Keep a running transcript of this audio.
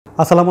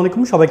আসসালামু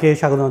আলাইকুম, সবাইকে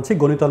স্বাগত জানাচ্ছি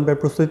গণিত অঙ্কের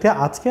প্রস্তুতিতে।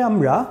 আজকে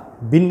আমরা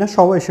বিন্যাস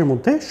সমাবেশের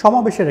মধ্যে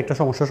সমাবেশের একটা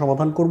সমস্যা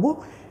সমাধান করব।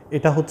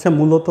 এটা হচ্ছে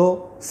মূলত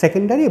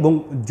সেকেন্ডারি এবং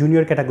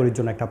জুনিয়র ক্যাটাগরির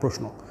জন্য একটা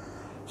প্রশ্ন।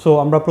 সো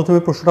আমরা প্রথমে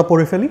প্রশ্নটা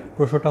পড়ে ফেলি।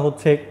 প্রশ্নটা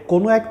হচ্ছে,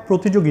 কোনো এক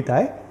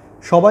প্রতিযোগিতায়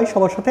সবাই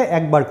সবার সাথে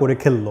একবার করে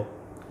খেললো।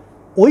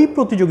 ওই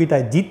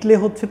প্রতিযোগিতায় জিতলে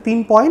হচ্ছে 3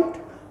 পয়েন্ট,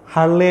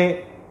 হারলে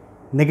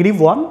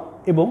 -1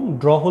 এবং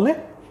ড্র হলে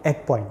 1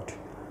 পয়েন্ট।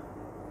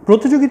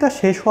 প্রতিযোগিতা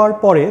শেষ হওয়ার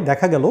পরে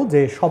দেখা গেল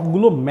যে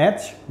সবগুলো ম্যাচ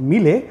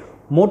মিলে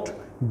মোট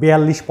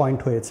 42 পয়েন্ট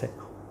হয়েছে।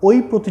 ওই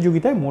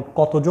প্রতিযোগিতায় মোট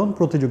কতজন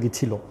প্রতিযোগী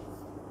ছিল?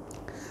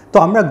 তো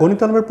আমরা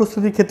গণিতানুমের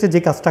প্রস্তুতির ক্ষেত্রে যে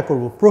কাজটা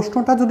করব,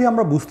 প্রশ্নটা যদি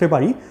আমরা বুঝতে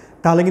পারি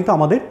তাহলে কিন্তু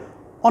আমাদের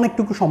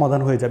অনেকটুকু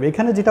সমাধান হয়ে যাবে।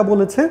 এখানে যেটা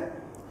বলেছে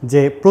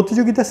যে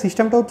প্রতিযোগিতার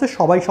সিস্টেমটা হচ্ছে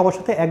সবাই সবার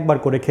সাথে একবার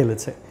করে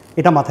খেলেছে।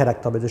 এটা মাথায়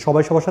রাখতে হবে যে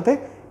সবাই সবার সাথে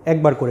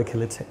একবার করে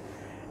খেলেছে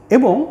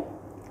এবং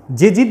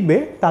যে জিতবে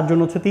তার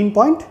জন্য হচ্ছে 3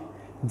 পয়েন্ট,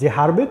 যে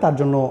হারবে তার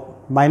জন্য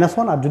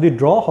 -1, আর যদি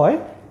ড্র হয়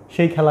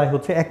সেই খেলায়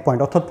হচ্ছে 1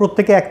 পয়েন্ট, অর্থাৎ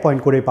প্রত্যেকে 1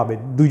 পয়েন্ট করে পাবে,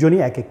 দুইজনই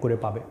 1-1 করে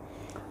পাবে।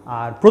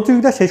 আর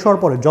প্রতিযোগিতা শেষ হওয়ার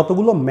পরে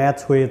যতগুলো ম্যাচ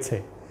হয়েছে,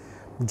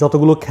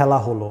 যতগুলো খেলা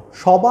হলো,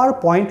 সবার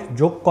পয়েন্ট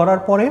যোগ করার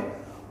পরে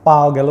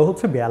পাওয়া গেল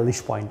হচ্ছে 42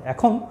 পয়েন্ট।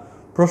 এখন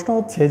প্রশ্ন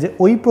হচ্ছে যে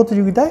ওই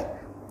প্রতিযোগিতায়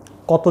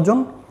কতজন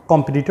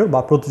কম্পিটিটর বা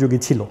প্রতিযোগী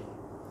ছিল?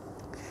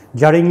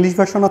 যারা ইংলিশ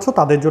ভার্সন আছো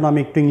তাদের জন্য আমি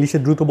একটু ইংলিশে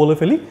দ্রুত বলে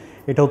ফেলি।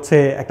 এটা হচ্ছে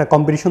একটা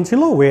কম্পিটিশন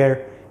ছিল, war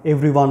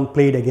everyone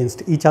played against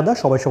each other,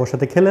 সবাই সবার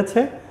সাথে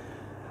খেলেছে।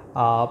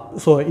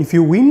 So if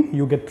you win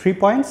you get 3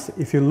 points,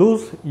 if you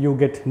lose you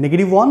get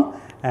 -1,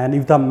 and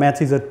if the match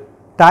is a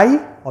tie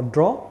or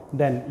draw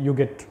then you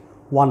get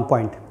 1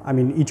 point. I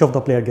mean each of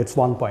the player gets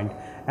 1 point,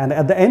 and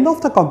at the end of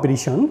the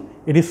competition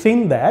it is seen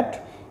that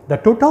the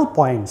total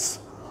points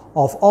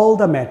of all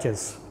the matches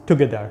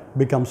together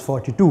becomes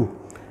 42,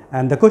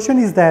 and the question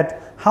is that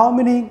how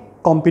many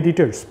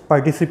competitors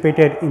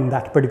participated in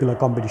that particular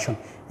competition?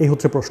 এই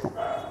হচ্ছে প্রশ্ন।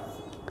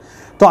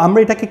 তো আমরা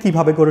এটাকে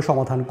কিভাবে করে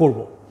সমাধান করব?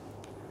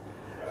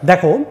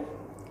 দেখো,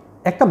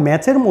 একটা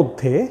ম্যাচের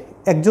মধ্যে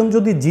একজন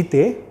যদি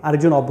জিতে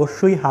আরেকজন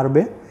অবশ্যই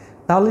হারবে,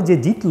 তাহলে যে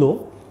জিতলো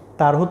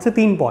তার হচ্ছে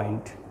 3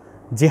 পয়েন্ট,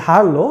 যে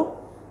হারলো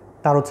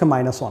তার হচ্ছে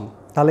 -1।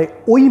 তাহলে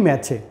ওই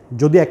ম্যাচে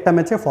যদি একটা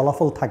ম্যাচে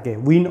ফলাফল থাকে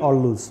উইন অর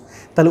লুজ,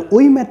 তাহলে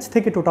ওই ম্যাচ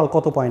থেকে টোটাল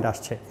কত পয়েন্ট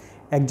আসছে?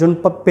 একজন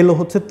পেল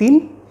হচ্ছে 3,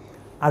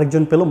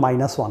 আরেকজন পেল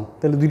 -1,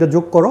 তাহলে দুইটা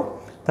যোগ করো,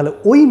 তাহলে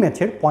ওই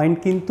ম্যাচের পয়েন্ট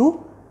কিন্তু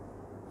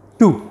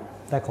 2।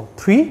 দেখো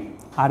 3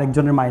 আর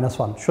একজনের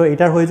 -1, সো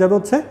এটার হয়ে যাবে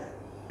হচ্ছে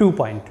 2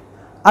 পয়েন্ট।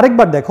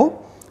 আরেকবার দেখো,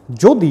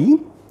 যদি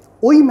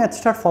ওই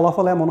ম্যাচটার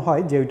ফলাফল এমন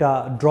হয় যে ওইটা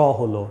ড্র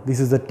হলো, দিস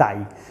ইজ এ টাই,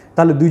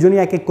 তাহলে দুইজনই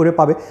 1-1 করে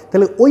পাবে।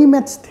 তাহলে ওই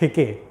ম্যাচ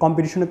থেকে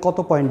কম্পিটিশনে কত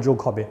পয়েন্ট যোগ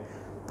হবে?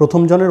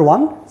 প্রথম জনের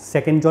 1,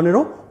 সেকেন্ড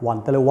জনেরও 1,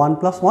 তাহলে 1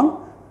 + 1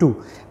 2।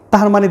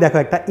 তার মানে দেখো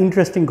একটা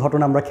ইন্টারেস্টিং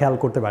ঘটনা আমরা খেয়াল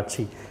করতে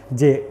পারছি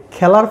যে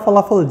খেলার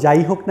ফলাফল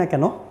যাই হোক না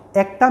কেন,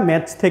 একটা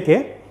ম্যাচ থেকে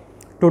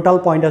টোটাল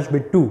পয়েন্ট আসবে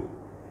 2,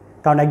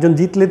 কারণ একজন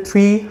জিতলে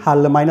 3,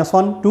 হারলে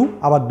 -1 2,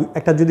 আবার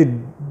একটা যদি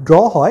ড্র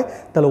হয়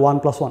তাহলে 1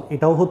 + 1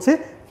 এটাও হচ্ছে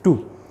 2।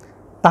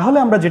 তাহলে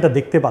আমরা যেটা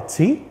দেখতে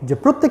পাচ্ছি যে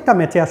প্রত্যেকটা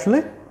ম্যাচে আসলে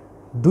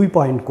 2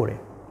 পয়েন্ট করে।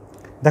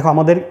 দেখো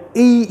আমাদের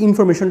এই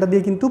ইনফরমেশনটা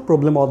দিয়ে কিন্তু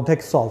প্রবলেম অর্ধেক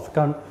সলভ,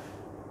 কারণ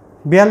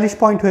 42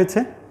 পয়েন্ট হয়েছে,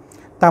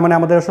 তার মানে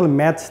আমাদের আসলে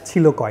ম্যাচ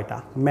ছিল কয়টা?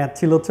 ম্যাচ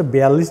ছিল হচ্ছে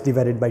 42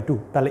 / 2,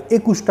 তাহলে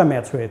 21টা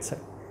ম্যাচ হয়েছে।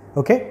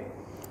 ওকে,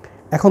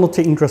 এখন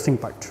হচ্ছে ইন্টারেস্টিং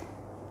পার্ট।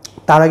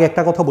 তার আগে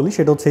একটা কথা বলি,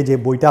 সেটা হচ্ছে যে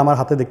বইটা আমার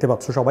হাতে দেখতে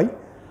পাচ্ছ সবাই,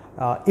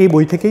 এই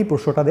বই থেকেই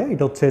প্রশ্নটা দেয়।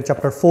 এটা হচ্ছে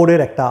চ্যাপ্টার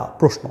 4-এর একটা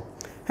প্রশ্ন।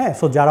 হ্যাঁ,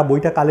 সো যারা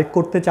বইটা কালেক্ট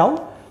করতে চাও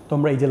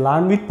তোমরা এই যে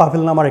লার্ন উইথ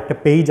পাভেল নামার একটা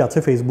পেজ আছে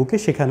ফেসবুকে,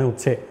 সেখানে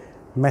হচ্ছে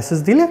মেসেজ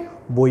দিলে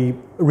বই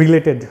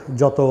রিলেটেড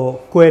যত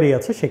কোয়েরি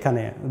আছে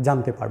সেখানে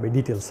জানতে পারবে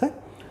ডিটেলসে।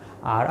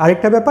 আর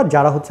আরেকটা ব্যাপার,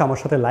 যারা হচ্ছে আমার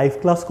সাথে লাইভ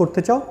ক্লাস করতে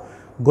চাও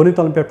গণিত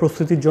অলিম্পিয়াড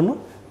প্রস্তুতির জন্য,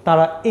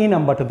 তারা এই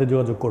নাম্বারটাতে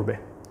যোগাযোগ করবে,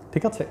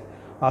 ঠিক আছে?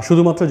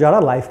 শুধুমাত্র যারা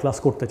লাইভ ক্লাস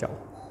করতে চাও,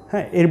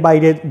 হ্যাঁ, এর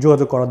বাইরে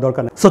যোগাযোগ করার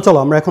দরকার নেই। সো চলো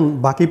আমরা এখন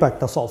বাকি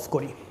পার্টটা সলভ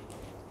করি।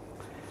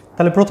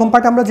 তাহলে প্রথম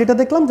পার্ট আমরা যেটা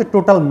দেখলাম যে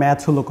টোটাল ম্যাচ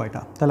হলো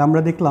কয়টা, তাহলে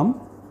আমরা দেখলাম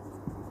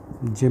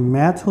যে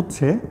ম্যাচ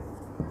হচ্ছে,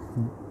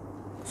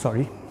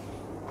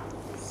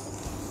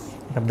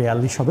 এটা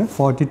 42 হবে,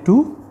 42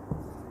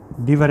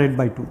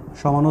 / 2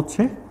 সমান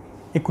হচ্ছে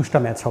 21টা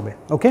ম্যাচ হবে।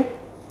 ওকে,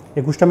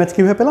 21টা ম্যাচ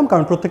কীভাবে পেলাম?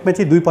 কারণ প্রত্যেক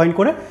ম্যাচে 2 পয়েন্ট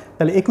করে,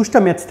 তাহলে 21টা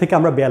ম্যাচ থেকে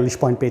আমরা 42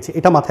 পয়েন্ট পেয়েছি,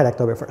 এটা মাথায়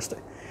রাখতে হবে ফার্স্টে।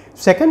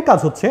 সেকেন্ড কাজ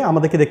হচ্ছে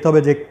আমাদেরকে দেখতে হবে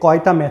যে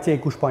কয়টা ম্যাচে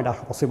 21 পয়েন্ট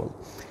আসা পসিবল।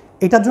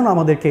 এটার জন্য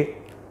আমাদেরকে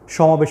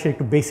সমাবেশে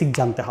একটু বেসিক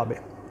জানতে হবে।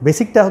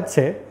 বেসিকটা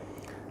হচ্ছে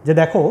যে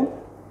দেখো,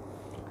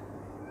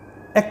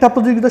 একটা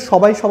প্রতিযোগিতা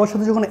সবাই সবার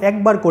সাথে যখন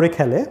একবার করে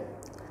খেলে,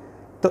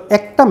 তো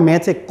একটা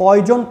ম্যাচে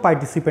কয়জন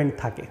পার্টিসিপেন্ট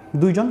থাকে?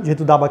 2 জন,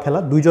 যেহেতু দাবা খেলা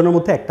 2 জনের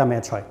মধ্যে একটা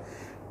ম্যাচ হয়।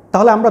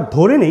 তাহলে আমরা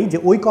ধরে নেই যে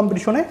ওই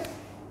কম্পিটিশনে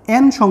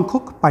n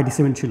সংখ্যক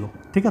পার্টিসিপেন্ট ছিল,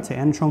 ঠিক আছে,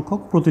 n সংখ্যক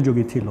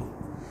প্রতিযোগী ছিল।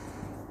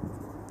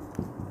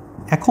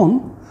 এখন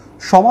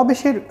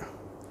সমাবেশের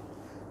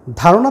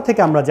ধারণা থেকে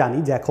আমরা জানি,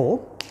 দেখো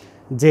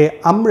যে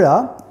আমরা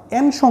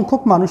n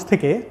সংখ্যক মানুষ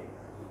থেকে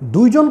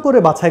 2 জন করে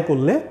বাছাই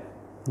করলে,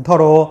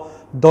 ধরো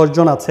 10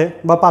 জন আছে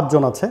বা 5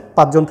 জন আছে,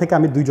 5 জন থেকে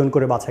আমি 2 জন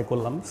করে বাছাই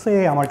করলাম। সে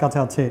আমার কাছে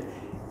আছে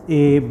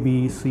A B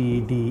C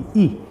D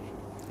E.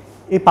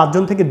 এই 5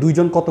 জন থেকে 2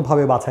 জন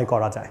কতভাবে বাছাই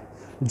করা যায়?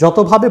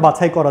 যতভাবে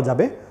বাছাই করা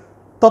যাবে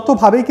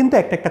ততভাবেই কিন্তু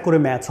একটা একটা করে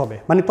ম্যাচ হবে,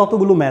 মানে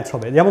ততগুলো ম্যাচ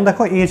হবে। যেমন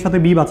দেখো এ এর সাথে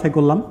বি বাছাই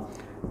করলাম,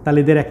 তাহলে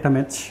এদের একটা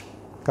ম্যাচ,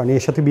 কারণ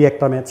এর সাথে বি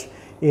একটা ম্যাচ,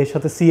 এর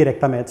সাথে সি এর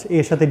একটা ম্যাচ,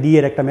 এর সাথে ডি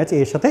এর একটা ম্যাচ,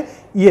 এর সাথে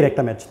ই এর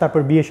একটা ম্যাচ, তারপর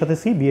বি এর সাথে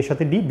সি, বি এর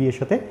সাথে ডি, বি এর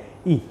সাথে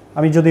ই।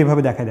 আমি যদি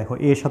এইভাবে দেখাই, দেখো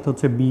এর সাথে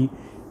হচ্ছে বি,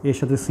 এর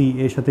সাথে সি,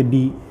 এর সাথে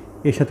ডি,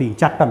 এর সাথে ই,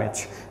 4টা ম্যাচ।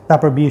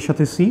 তারপর বি এর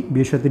সাথে সি, বি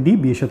এর সাথে ডি,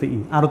 বি এর সাথে ই,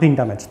 আরও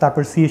 3টা ম্যাচ।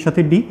 তারপর সি এর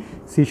সাথে ডি,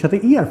 সি এর সাথে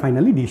ই, আর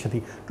ফাইনালি ডি এর সাথে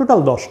ই, টোটাল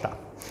 10টা।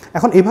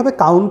 এখন এভাবে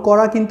কাউন্ট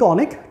করা কিন্তু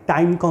অনেক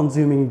টাইম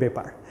কনজিউমিং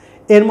ব্যাপার।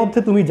 এর মধ্যে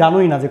তুমি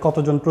জানোই না যে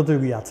কতজন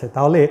প্রতিযোগী আছে,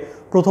 তাহলে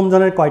প্রথম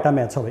জনের কয়টা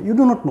ম্যাচ হবে, ইউ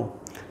ডু নট নো।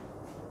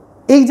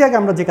 এই জায়গায়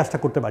আমরা যে কাজটা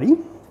করতে পারি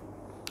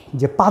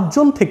যে 5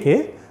 জন থেকে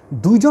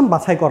 2 জন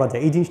বাছাই করা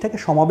যায়, এই জিনিসটাকে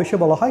সমাবেশে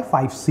বলা হয়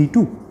 5C2।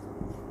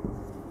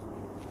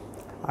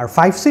 R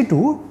 5C2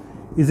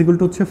 is equal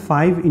to হচ্ছে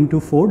 5 ×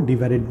 4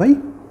 ডিভাইডেড বাই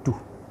 2।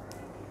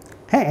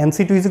 হ্যাঁ,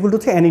 NC2 ইজ ইকুয়াল টু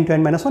হচ্ছে n ×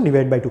 n-1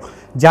 ডিভাইড বাই 2।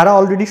 যারা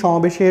অলরেডি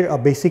সমাবেশের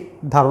বেসিক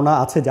ধারণা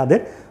আছে যাদের,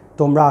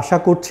 তোমরা আশা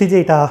করছি যে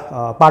এটা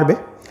পারবে।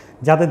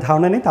 যাদের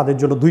ধারণা নেই তাদের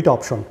জন্য 2টা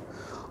অপশন।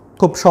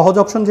 খুব সহজ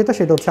অপশন যেটা,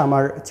 সেটা হচ্ছে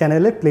আমার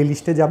চ্যানেলের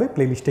প্লেলিস্টে যাবে,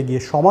 প্লেলিস্টে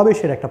গিয়ে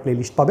সমাবেশের একটা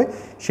প্লেলিস্ট পাবে,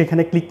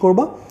 সেখানে ক্লিক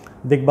করবা,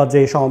 দেখবা যে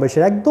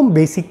সমাবেশের একদম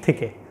বেসিক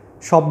থেকে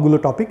সবগুলো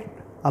টপিক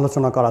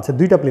আলোচনা করা আছে।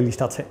 2টা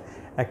প্লেলিস্ট আছে,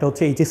 একটা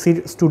হচ্ছে এইচএসসির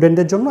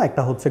স্টুডেন্টদের জন্য,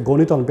 একটা হচ্ছে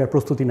গণিত অলিম্পিয়াড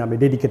প্রস্তুতি নামে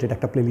ডেডিকেটেড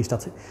একটা প্লেলিস্ট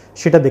আছে,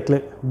 সেটা দেখলে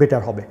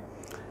বেটার হবে।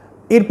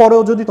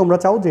 এরপরেও যদি তোমরা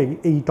চাও যে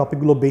এই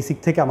টপিকগুলো বেসিক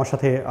থেকে আমার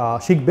সাথে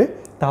শিখবে,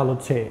 তাহলে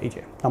হচ্ছে এই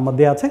যে নাম্বার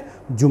দেওয়া আছে,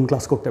 জুম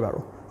ক্লাস করতে পারো।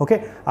 ওকে,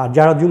 আর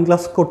যারা জুম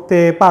ক্লাস করতে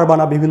পারবা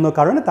না বিভিন্ন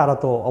কারণে, তারা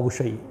তো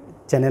অবশ্যই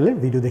চ্যানেলের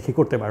ভিডিও দেখে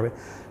করতে পারবে,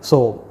 সো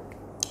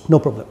নো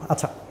প্রবলেম।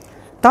 আচ্ছা,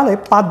 তাহলে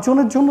 5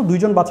 জনের জন্য 2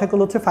 জন বাছাই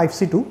করলে হচ্ছে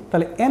 5C2,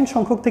 তাহলে n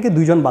সংখ্যক থেকে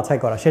 2 জন বাছাই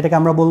করা, সেটাকে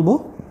আমরা বলবো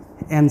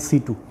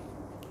NC2।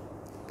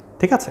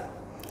 ঠিক আছে,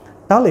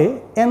 তাহলে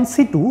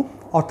NC2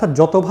 অর্থাৎ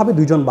যতভাবে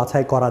 2 জন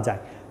বাছাই করা যায়।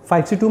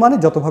 5C2 মানে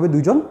যতভাবে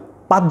 2 জন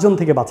 5 জন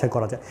থেকে বাছাই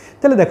করা যায়।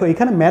 তাহলে দেখো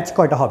এখানে ম্যাচ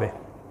কয়টা হবে?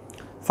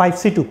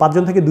 5C2 5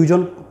 জন থেকে 2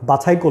 জন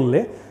বাছাই করলে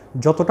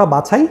যতটা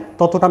বাছাই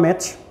ততটা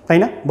ম্যাচ, তাই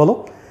না? বলো,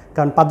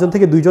 কারণ 5 জন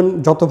থেকে 2 জন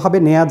যতভাবে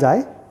নেওয়া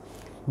যায়,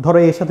 ধরো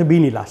এর সাথে বি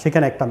নিলা,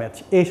 সেখানে একটা ম্যাচ,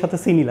 এর সাথে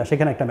সি নিলা,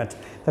 সেখানে একটা ম্যাচ,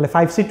 তাহলে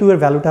 5C2 এর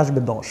ভ্যালুটা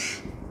আসবে 10।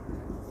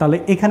 তাহলে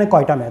এখানে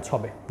কয়টা ম্যাচ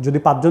হবে? যদি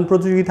 5 জন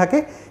প্রতিযোগী থাকে,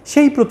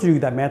 সেই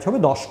প্রতিযোগিতায় ম্যাচ হবে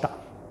 10টা।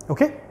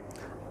 ওকে,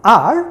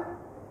 আর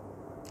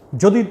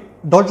যদি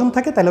 10 জন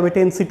থাকে তাহলে হবে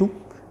 10C2।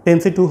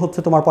 10C2 হচ্ছে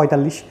তোমার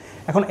 45।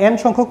 এখন n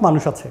সংখ্যক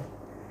মানুষ আছে,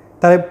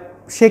 তাহলে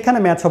সেখানে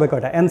ম্যাচ হবে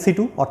কয়টা? NC2,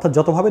 অর্থাৎ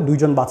যতভাবে 2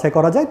 জন বাছাই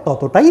করা যায়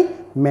ততটাই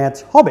ম্যাচ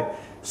হবে।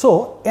 সো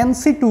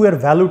NC2 এর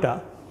ভ্যালুটা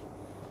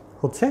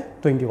হচ্ছে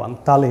 21।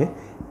 তাহলে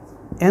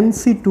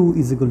NC2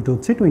 ইজ ইকুয়াল টু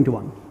হচ্ছে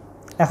 21।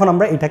 এখন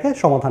আমরা এটাকে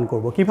সমাধান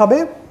করব কিভাবে?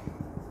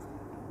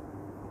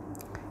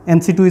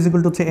 NC2 ইজ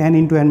ইকুয়াল টু হচ্ছে n ×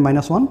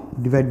 n-1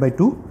 divide by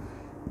 2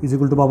 is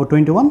equal to পাবো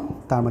 21,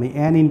 তার মানে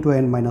n ×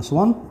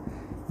 n-1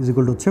 is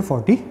equal to হচ্ছে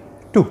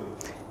 42।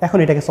 এখন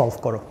এটাকে সলভ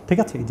করো, ঠিক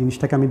আছে? এই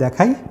জিনিসটাকে আমি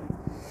দেখাই,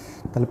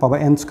 তাহলে পাবো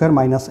n²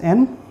 - n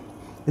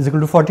is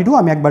equal to 42।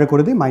 আমি একবারে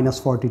করে দিই,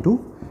 -42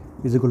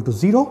 ইজ ইকুয়াল টু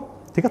 0।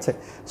 ঠিক আছে,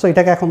 সো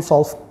এটাকে এখন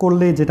সলভ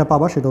করলে যেটা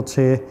পাবা সেটা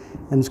হচ্ছে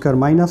n²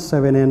 -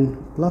 7n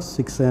 +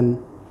 6n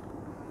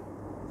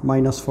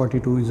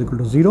 -42 is equal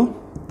to 0।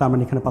 তার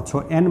মানে এখানে পাচ্ছ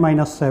n -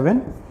 7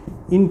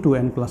 ×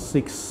 n +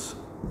 6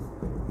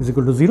 is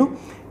equal to 0।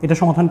 এটা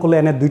সমাধান করলে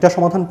n এর 2টা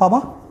সমাধান পাবা,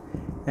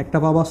 একটা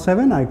পাবা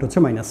 7 আর একটা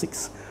হচ্ছে -6।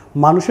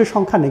 মানুষের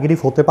সংখ্যা নেগেটিভ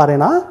হতে পারে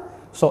না,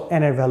 সো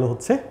n এর ভ্যালু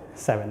হচ্ছে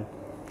 7।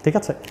 ঠিক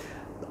আছে,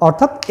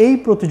 অর্থাৎ এই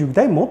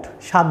প্রতিযোগিতায় মোট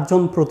 7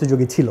 জন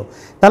প্রতিযোগী ছিল।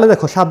 তাহলে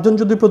দেখো 7 জন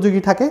যদি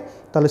প্রতিযোগী থাকে,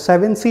 তাহলে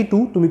 7C2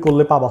 তুমি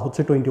করলে পাবা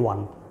হচ্ছে 21।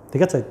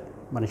 ঠিক আছে,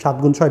 মানে 7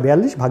 × 6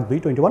 42 ভাগ 2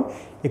 21,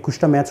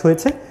 21টা ম্যাচ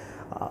হয়েছে,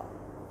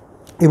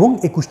 এবং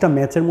 21টা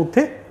ম্যাচের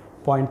মধ্যে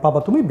পয়েন্ট পাবা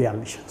তুমি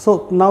 42। So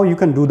now you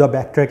can do the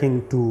back tracking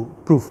to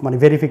proof, মানে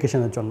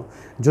ভেরিফিকেশনের জন্য,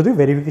 যদিও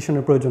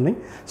ভেরিফিকেশনের প্রয়োজন নেই।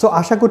 সো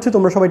আশা করছি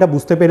তোমরা সবাই এটা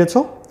বুঝতে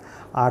পেরেছো।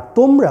 আর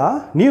তোমরা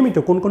নিয়মিত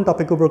কোন কোন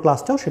টপিকের উপর ক্লাস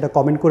চাও সেটা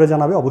কমেন্ট করে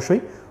জানাবে। অবশ্যই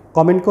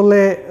কমেন্ট করলে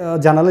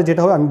জানালে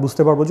যেটা হবে, আমি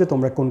বুঝতে পারবো যে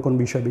তোমরা কোন কোন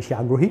বিষয়ে বেশি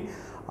আগ্রহী।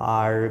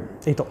 আর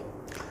এই তো,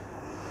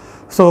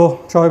 সো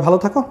সবাই ভালো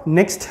থাকো,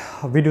 নেক্সট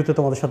ভিডিওতে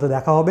তোমাদের সাথে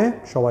দেখা হবে।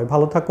 সবাই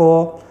ভালো থাকো,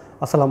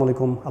 আসসালামু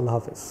আলাইকুম, আল্লাহ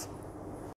হাফিজ।